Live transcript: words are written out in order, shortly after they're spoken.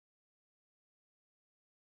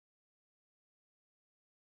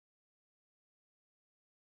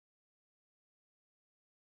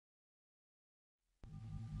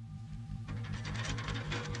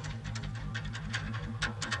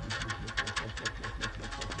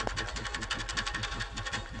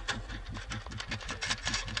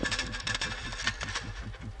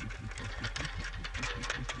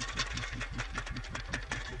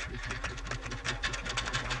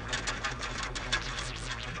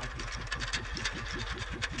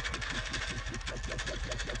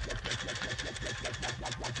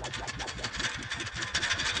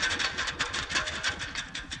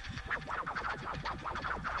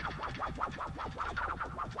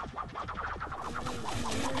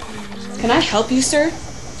Can I help you, sir?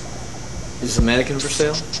 Is the mannequin for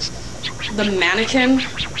sale? The mannequin?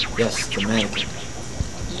 Yes, the mannequin.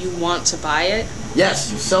 You want to buy it?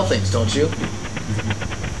 Yes, you sell things, don't you?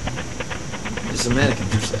 Is the mannequin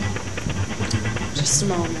for sale? Just a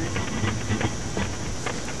moment.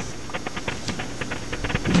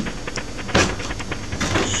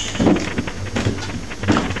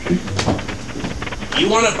 You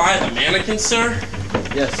want to buy the mannequin, sir?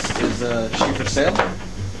 Yes, is she for sale?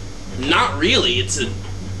 Not really. You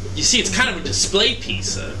see, it's kind of a display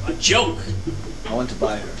piece, a joke. I want to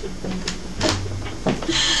buy her.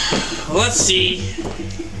 Let's see.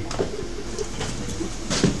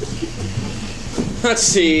 Let's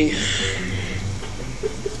see.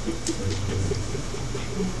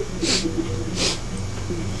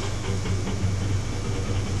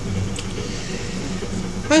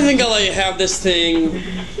 I think I'll let you have this thing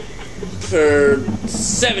for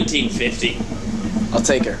 $17.50. I'll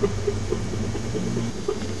take her.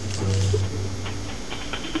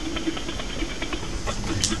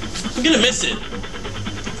 I'm gonna miss it.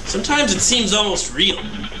 Sometimes it seems almost real.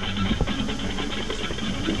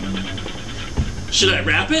 Should I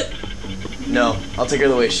wrap it? No, I'll take her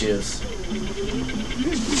the way she is.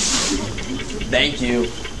 Thank you.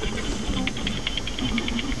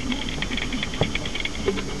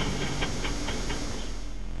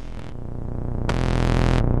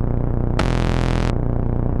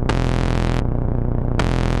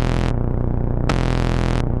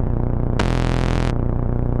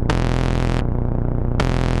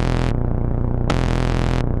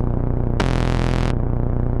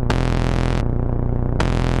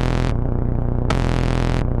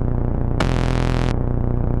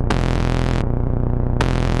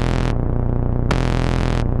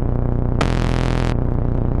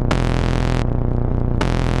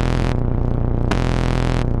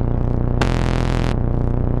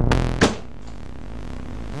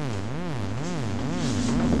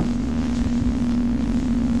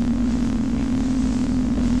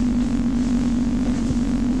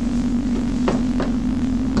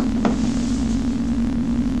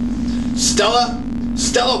 Stella?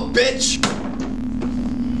 Stella, bitch!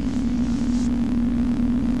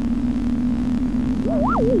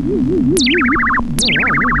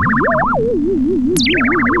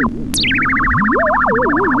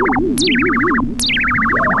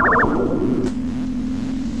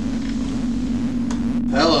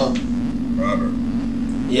 Hello. Robert.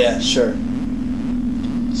 Yeah, sure.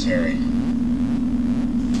 It's Harry.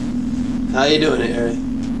 How you doing, Harry?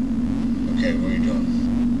 Okay, what are you doing?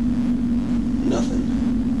 Nothing.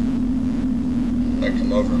 I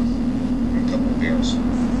come over and a couple of beers.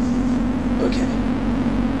 Okay.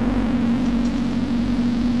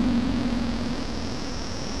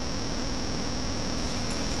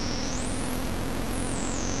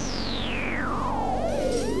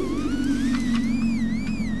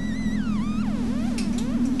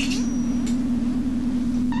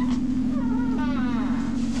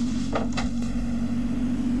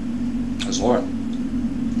 How's Laura?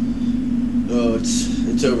 Oh,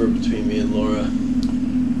 it's over between me and Laura.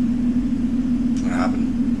 What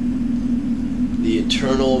happened? The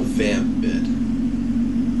eternal vamp bit.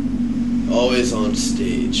 Always on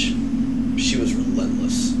stage. She was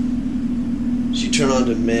relentless. She'd turn on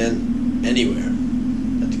to man anywhere.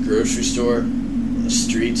 At the grocery store, on the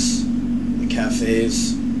streets, in the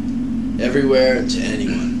cafes, everywhere and to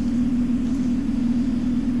anyone.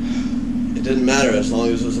 It didn't matter as long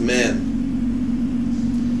as it was a man.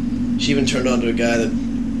 She even turned on to a guy that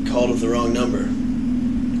called with the wrong number.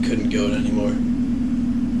 Couldn't go it anymore.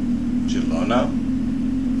 Is she alone now?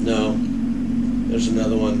 No. There's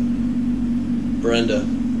another one. Brenda.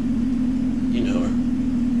 You know her.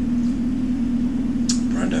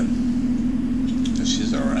 Brenda.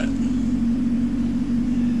 She's alright.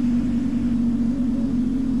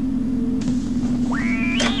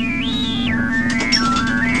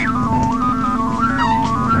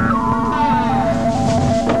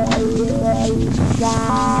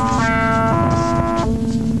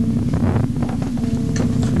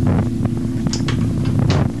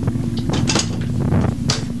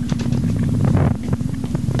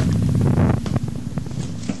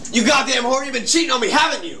 You goddamn whore, you've been cheating on me,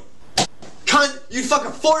 haven't you? Cunt, you'd fuck a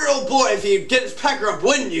 4-year-old boy if he'd get his pecker up,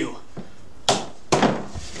 wouldn't you?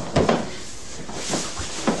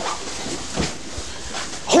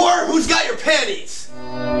 Whore, who's got your panties?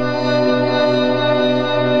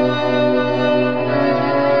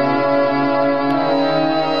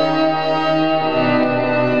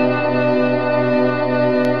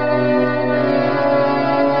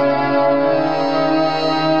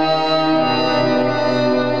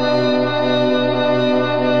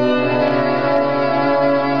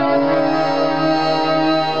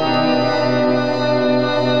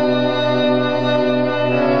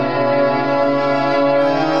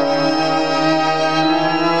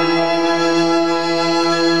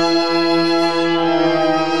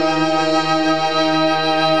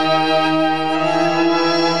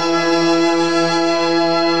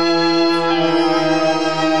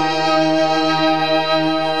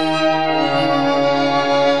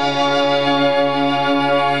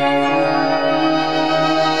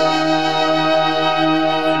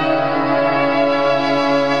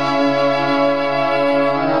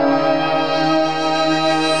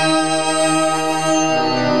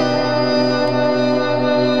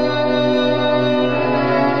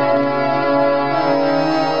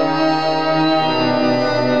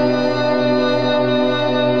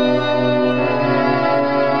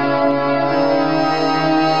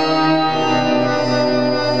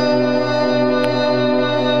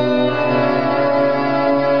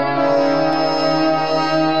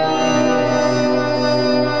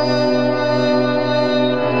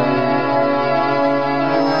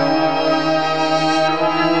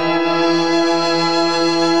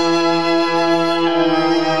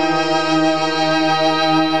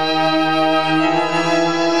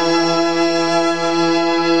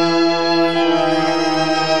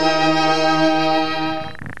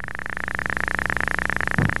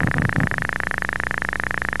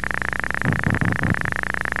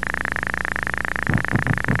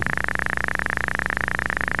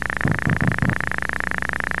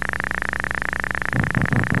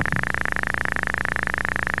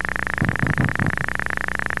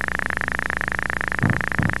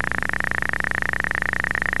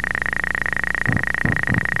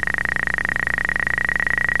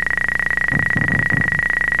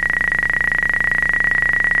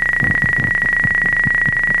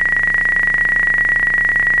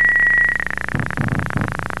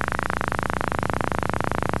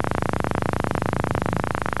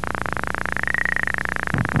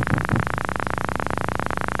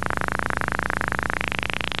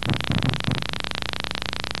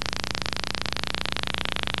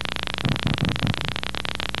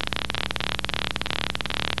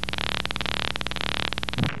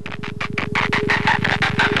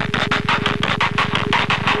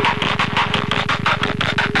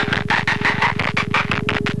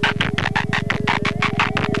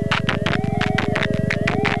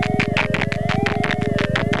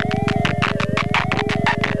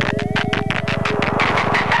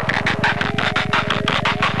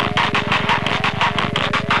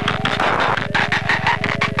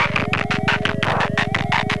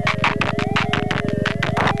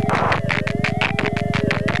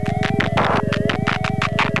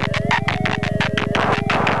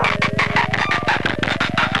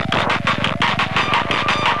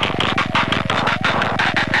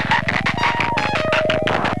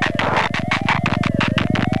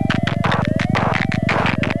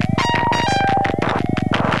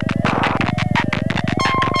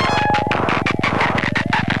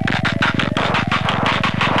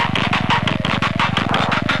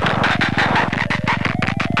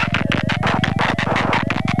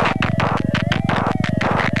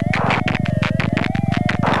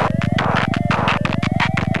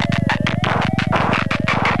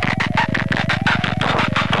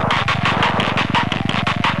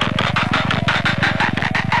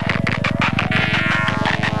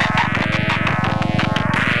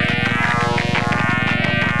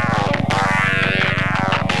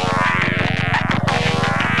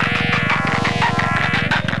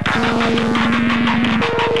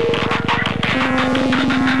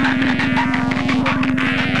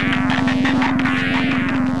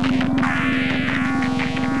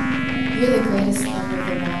 greatest love of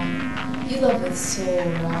them all. You love with soul,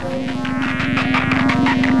 Robert.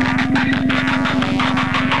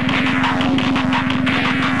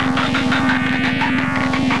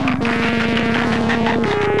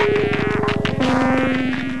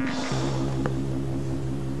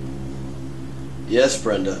 Yes,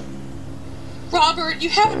 Brenda. Robert, you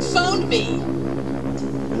haven't phoned me.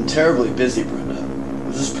 I'm terribly busy, Brenda. I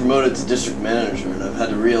was just promoted to district manager, and I've had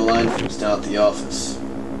to realign things down at the office.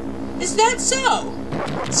 Is that so?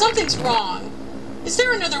 Something's wrong. Is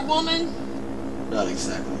there another woman? Not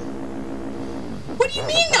exactly. What do you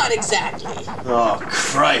mean, not exactly? Oh,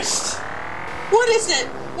 Christ! What is it?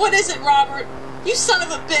 What is it, Robert? You son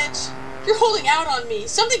of a bitch! You're holding out on me.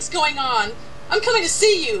 Something's going on. I'm coming to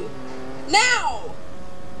see you. Now!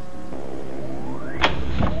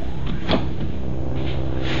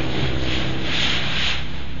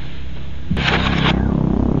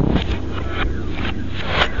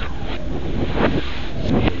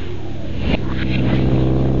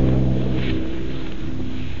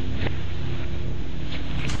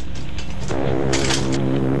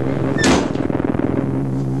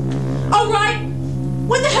 All right!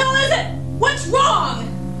 What the hell is it? What's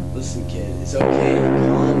wrong? Listen, kid, it's okay.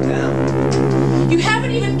 Calm down. You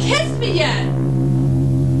haven't even kissed me yet!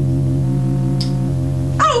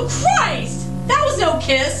 Oh, Christ! That was no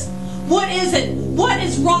kiss! What is it? What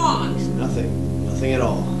is wrong? Nothing. Nothing at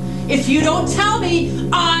all. If you don't tell me,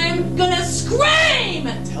 I'm gonna scream!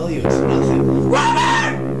 I tell you, it's nothing.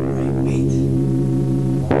 Robert! Right, wait.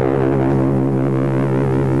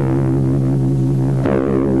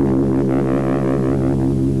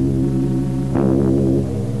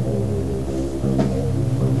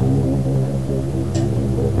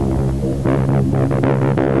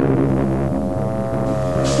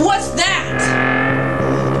 What's that?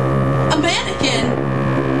 A mannequin?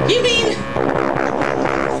 You mean...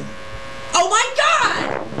 Oh my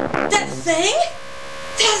God! That thing?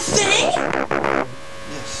 That thing?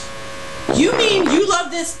 Yes. You mean you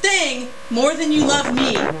love this thing more than you love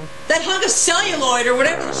me? That hunk of celluloid or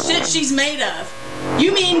whatever the shit she's made of.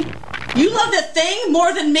 You mean you love the thing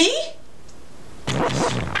more than me?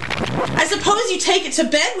 I suppose you take it to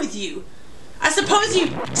bed with you. I suppose you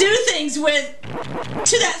do things with...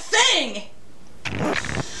 to that thing.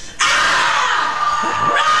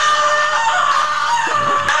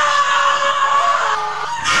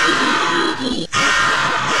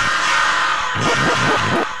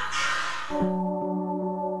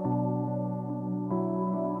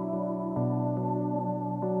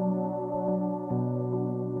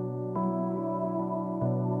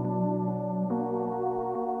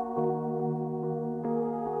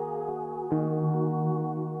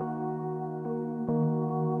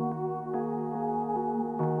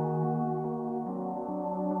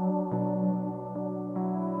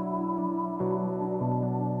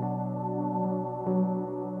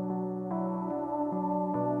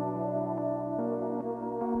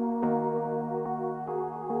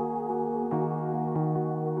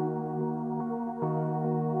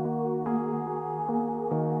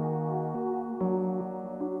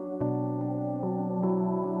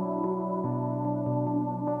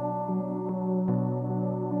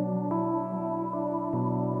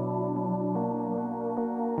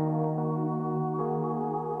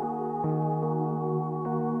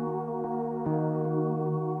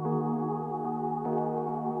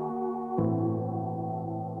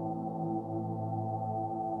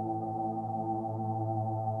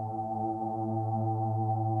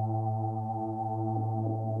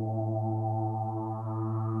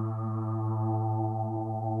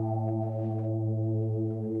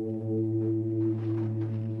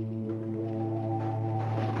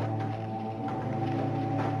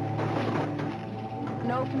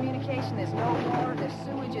 No communication, there's no water, there's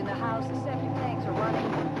sewage in the house, the septic tanks are running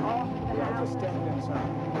all through the house. Just stand inside.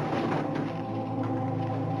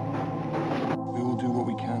 We will do what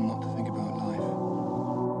we can not to think.